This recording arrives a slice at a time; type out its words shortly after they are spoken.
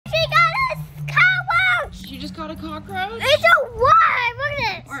caught a cockroach? It's a what? Look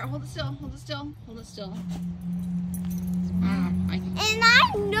at it. All right, hold it still, hold it still, hold it still. And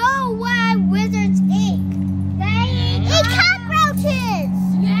I know why wizards eat. They eat cockroaches.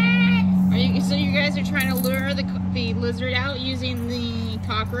 Yes. So you guys are trying to lure the lizard out using the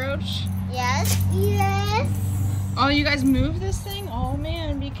cockroach? Yes. Yes. Oh, you guys move this thing? Oh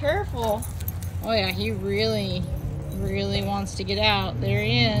man, be careful. Oh yeah, he really wants to get out. There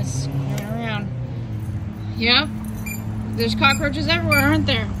he is, running around. Yep. There's cockroaches everywhere, aren't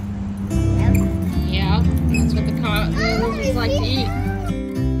there? Yep. Yeah, that's what the lizards like to eat.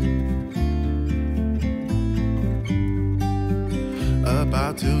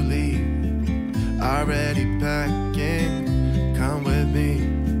 About to leave, already packing. Come with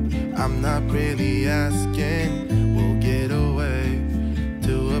me, I'm not really asking. We'll get away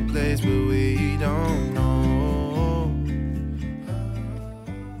to a place where we don't know.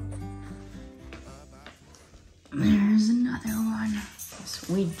 There's another one.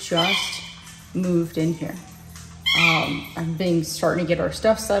 So we just moved in here. I've been starting to get our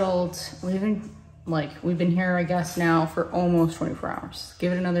stuff settled. We've been here, I guess, now for almost 24 hours.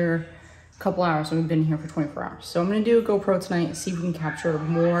 Give it another couple hours and we've been here for 24 hours. So I'm gonna do a GoPro tonight, see if we can capture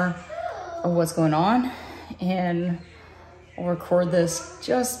more of what's going on. And I'll record this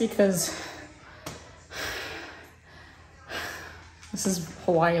just because this is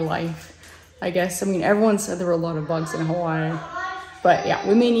Hawaii life, I guess. I mean, everyone said there were a lot of bugs in Hawaii, but yeah,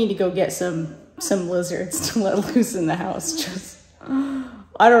 we may need to go get some lizards to let loose in the house. Just,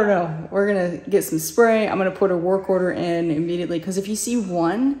 I don't know. We're gonna get some spray. I'm gonna put a work order in immediately because if you see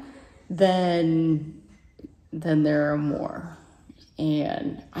one, then there are more.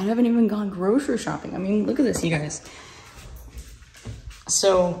 And I haven't even gone grocery shopping. I mean, look at this, you guys.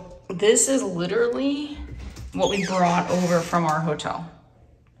 So this is literally what we brought over from our hotel.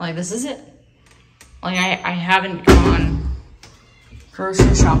 Like, this is it. Like, I haven't gone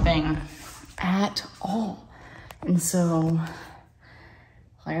grocery shopping at all. And so,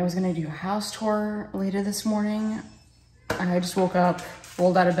 like, I was gonna do a house tour later this morning. And I just woke up,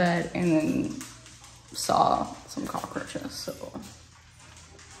 rolled out of bed, and then saw some cockroaches, so.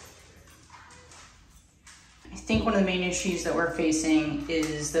 I think one of the main issues that we're facing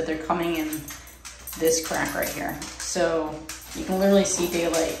is that they're coming in this crack right here. So you can literally see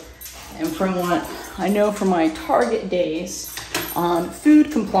daylight. And from what I know from my Target days on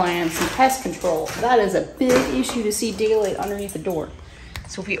food compliance and pest control, that is a big issue to see daylight underneath the door.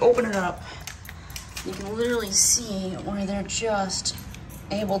 So if we open it up, you can literally see where they're just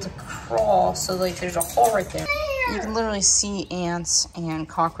able to crawl. So like there's a hole right there. You can literally see ants and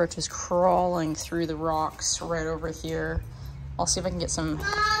cockroaches crawling through the rocks right over here. I'll see if I can get some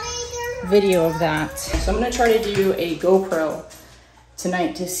video of that. So I'm gonna try to do a GoPro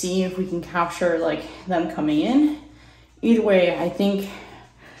tonight to see if we can capture like them coming in. Either way, I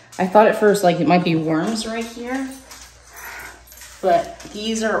thought at first like it might be worms right here, but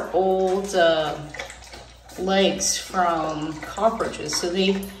these are old legs from cockroaches. So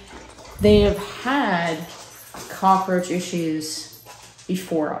they have had cockroach issues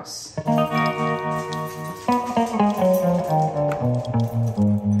before us.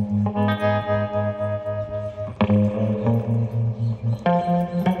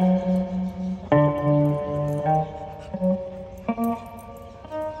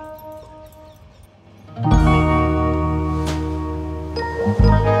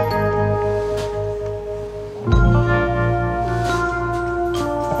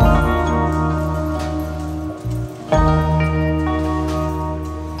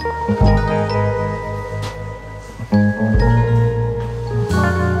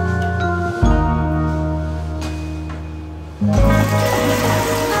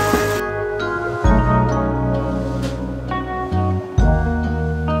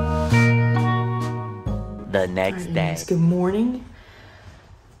 The next day. Good morning.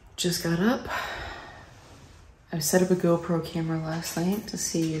 Just got up. I set up a GoPro camera last night to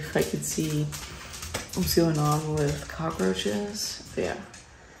see if I could see what's going on with cockroaches. But yeah,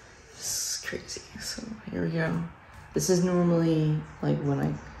 this is crazy. So here we go. This is normally like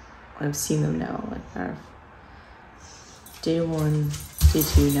when I've seen them now. Like I have day 1, day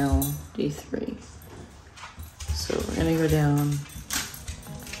 2, now day 3. So we're gonna go down.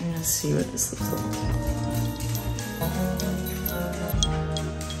 I'm gonna see what this looks like.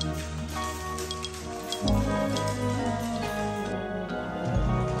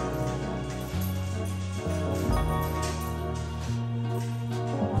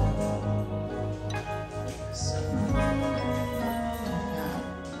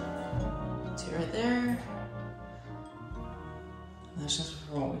 Two right there. That's just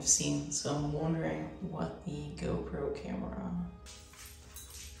what we we've seen. So I'm wondering what the GoPro camera.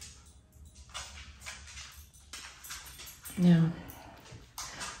 Yeah,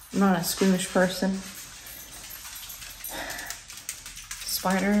 I'm not a squeamish person.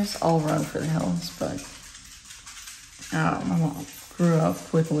 Spiders, I'll run for the hills, but my mom grew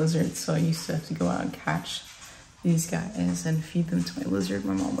up with lizards, so I used to have to go out and catch these guys and feed them to my lizard.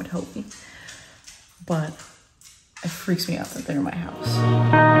 My mom would help me, but it freaks me out that they're in my house.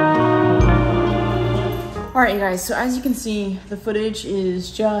 All right, you guys, so as you can see, the footage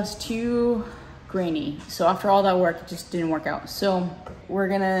is just too grainy. So after all that work, it just didn't work out. So we're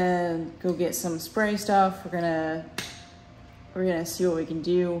gonna go get some spray stuff. We're gonna see what we can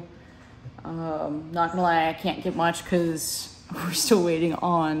do. Not gonna lie, I can't get much because we're still waiting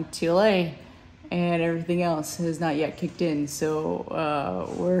on TLA and everything else has not yet kicked in. So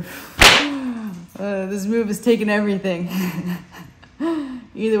this move is taking everything.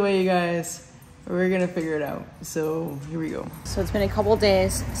 Either way, you guys, we're gonna figure it out. So here we go. So it's been a couple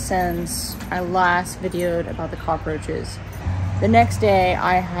days since I last videoed about the cockroaches. The next day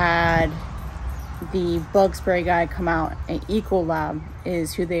I had the bug spray guy come out. An Ecolab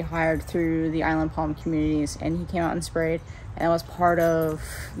is who they hired through the Island Palm communities, and he came out and sprayed, and that was part of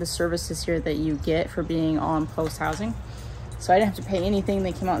the services here that you get for being on post housing. So I didn't have to pay anything.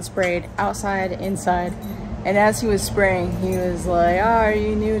 They came out and sprayed outside, inside, and as he was spraying, he was like, "Oh, are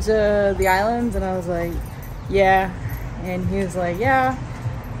you new to the islands?" And I was like, "Yeah." And he was like, "Yeah,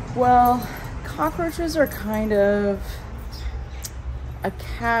 well, cockroaches are kind of a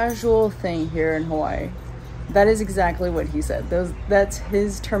casual thing here in Hawaii." That is exactly what he said. That's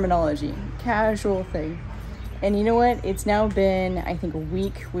his terminology, casual thing. And you know what? It's now been, I think, a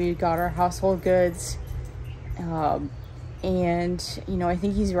week. We got our household goods. And, you know, I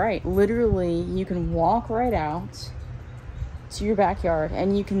think he's right. Literally, you can walk right out to your backyard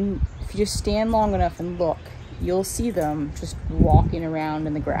and you can, if you just stand long enough and look, you'll see them just walking around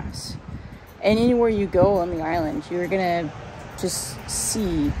in the grass. And anywhere you go on the island, you're gonna just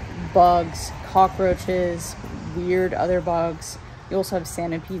see bugs, cockroaches, weird other bugs. You also have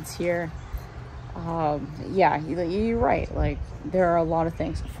centipedes here. Yeah, you're right. Like, there are a lot of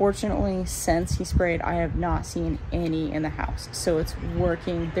things. Fortunately, since he sprayed, I have not seen any in the house. So it's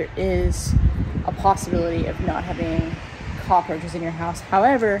working. There is a possibility of not having cockroaches in your house.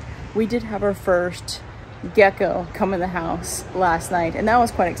 However, we did have our first gecko come in the house last night, and that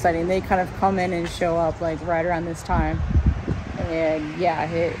was quite exciting. They kind of come in and show up like right around this time. And yeah,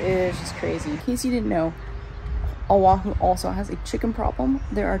 it is just crazy. In case you didn't know, Oahu also has a chicken problem.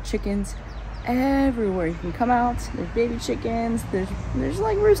 There are chickens everywhere. You can come out, there's baby chickens, there's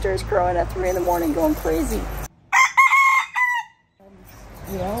like roosters crowing at 3 in the morning going crazy.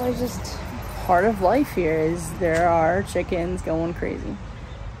 You know, it's just part of life here is there are chickens going crazy.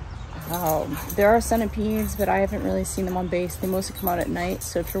 There are centipedes, but I haven't really seen them on base. They mostly come out at night,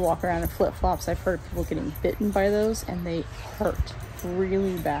 so if you're walking around in flip-flops, I've heard people getting bitten by those, and they hurt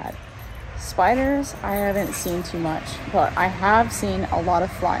really bad. Spiders, I haven't seen too much, but I have seen a lot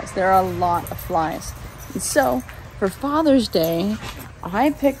of flies. There are a lot of flies. And so, for Father's Day, I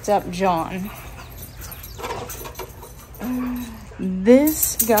picked up John.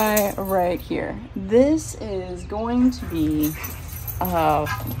 This guy right here. This is going to be,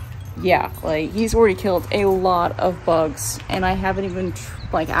 yeah, like, he's already killed a lot of bugs, and I haven't even,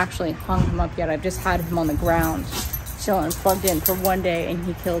 like, actually hung him up yet. I've just had him on the ground, chilling, plugged in for one day, and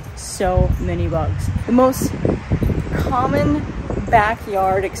he killed so many bugs. The most common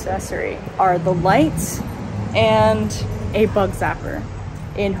backyard accessory are the lights and a bug zapper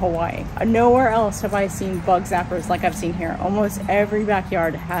in Hawaii. Nowhere else have I seen bug zappers like I've seen here. Almost every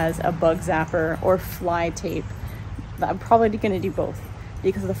backyard has a bug zapper or fly tape. I'm probably gonna do both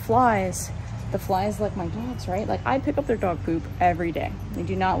because the flies like my dogs, right? Like, I pick up their dog poop every day. They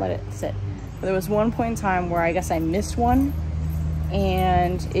do not let it sit. But there was one point in time where I guess I missed one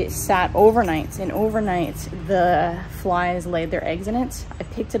and it sat overnight, and overnight the flies laid their eggs in it. I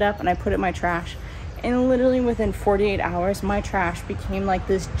picked it up and I put it in my trash, and literally within 48 hours my trash became like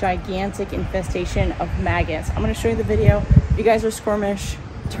this gigantic infestation of maggots. I'm going to show you the video. If you guys are squirmish,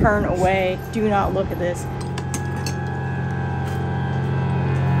 turn away. Do not look at this.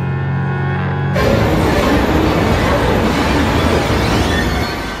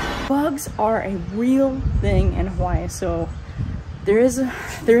 Bugs are a real thing in Hawaii, so there is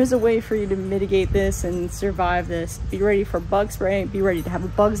a way for you to mitigate this and survive this. Be ready for bug spray, be ready to have a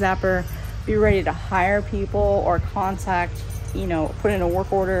bug zapper, be ready to hire people or contact, you know, put in a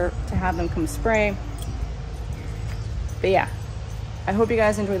work order to have them come spray. But yeah, I hope you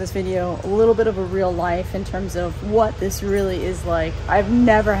guys enjoyed this video. A little bit of a real life in terms of what this really is like. I've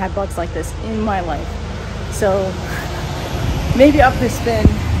never had bugs like this in my life. So maybe I've just been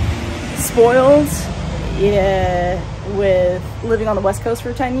spoiled, yeah, with living on the West Coast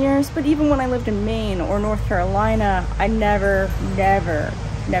for 10 years. But even when I lived in Maine or North Carolina, I never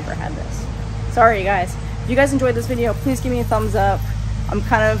had this. Sorry, you guys. If you guys enjoyed this video, please give me a thumbs up. I'm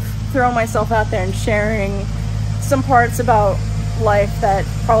kind of throwing myself out there and sharing some parts about life that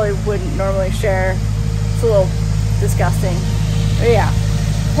probably wouldn't normally share. It's a little disgusting. But yeah,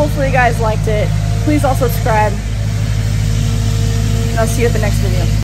 hopefully you guys liked it. Please also subscribe. And I'll see you at the next video.